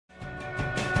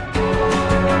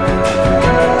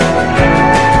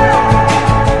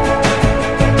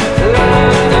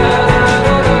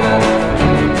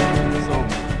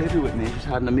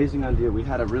amazing idea. We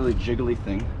had a really jiggly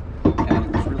thing, and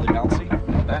it was really bouncy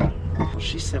like that.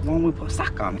 She said, why don't we put a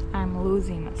sock on it? I'm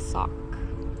losing a sock.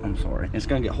 I'm sorry. It's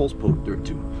gonna get holes poked through it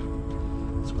too.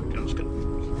 So I'm just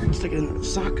gonna stick it in the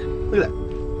sock. Look at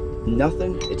that.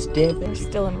 Nothing. It's damp. We're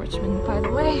still in Richmond, by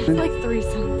the way. It's like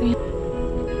 3-something.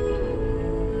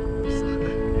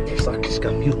 Your sock just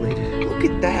got mutilated. Look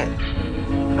at that.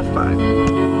 High five.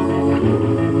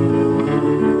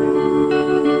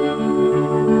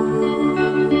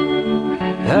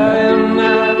 I am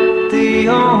not the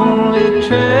only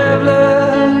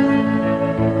traveler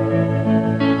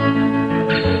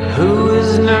who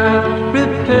is not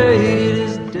repaid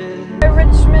his debt. Bye,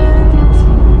 Richmond.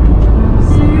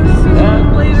 See you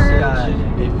soon. Later. Got a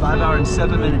 5-hour and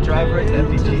 7-minute drive right to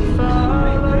FDG.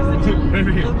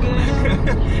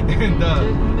 And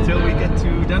till we get to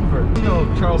Denver. No,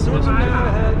 Charleston is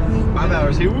 5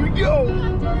 hours. Here we go.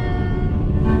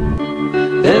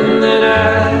 And then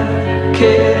I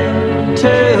can't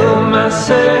tell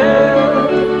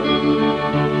myself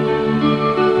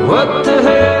what the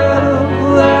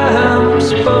hell I'm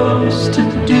supposed to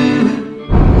do.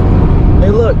 Hey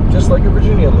look, just like in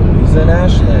Virginia, Louise and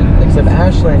Ashland. Except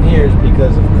Ashland here is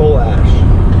because of coal ash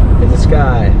in the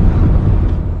sky.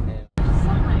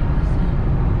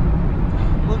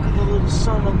 Look at the little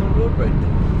sun on the road right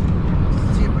there.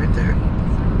 See it right there.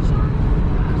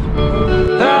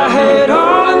 I had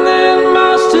all and then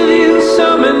most of you,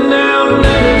 some and now none of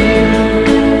you.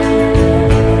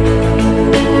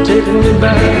 Taking me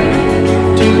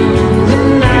back to the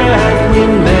night we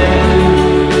met.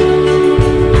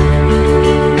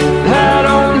 I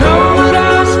don't know what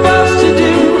I'm supposed to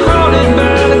do, haunted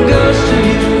by the ghost of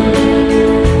you.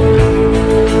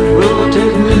 Oh,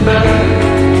 take me back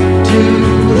to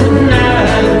the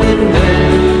night we met.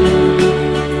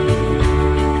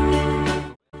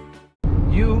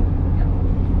 You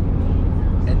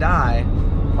and I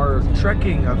are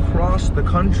trekking across the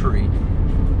country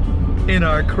in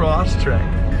our cross trek.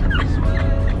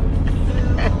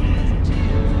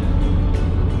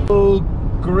 Oh,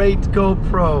 great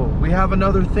GoPro. We have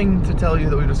another thing to tell you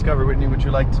that we discovered. Whitney, would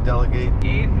you like to delegate?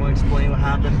 You want to explain what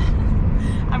happened?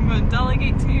 I'm going to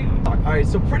delegate to you. Alright,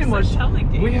 so pretty much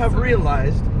we have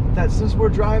realized that since we're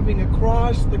driving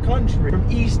across the country from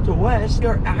east to west, we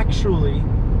are actually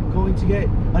going to get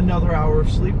another hour of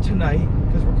sleep tonight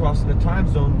because we're crossing a time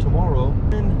zone tomorrow.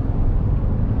 And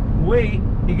wait,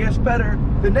 it gets better.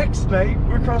 The next night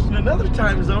we're crossing another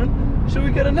time zone, so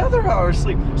we get another hour of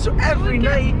sleep. So every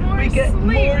night we get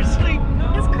more sleep.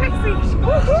 It's crazy.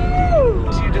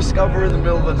 Woohoo! So you discover in the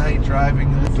middle of the night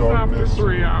driving in the darkness. After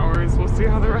 3 hours, we'll see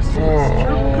how the rest of this trip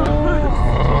goes.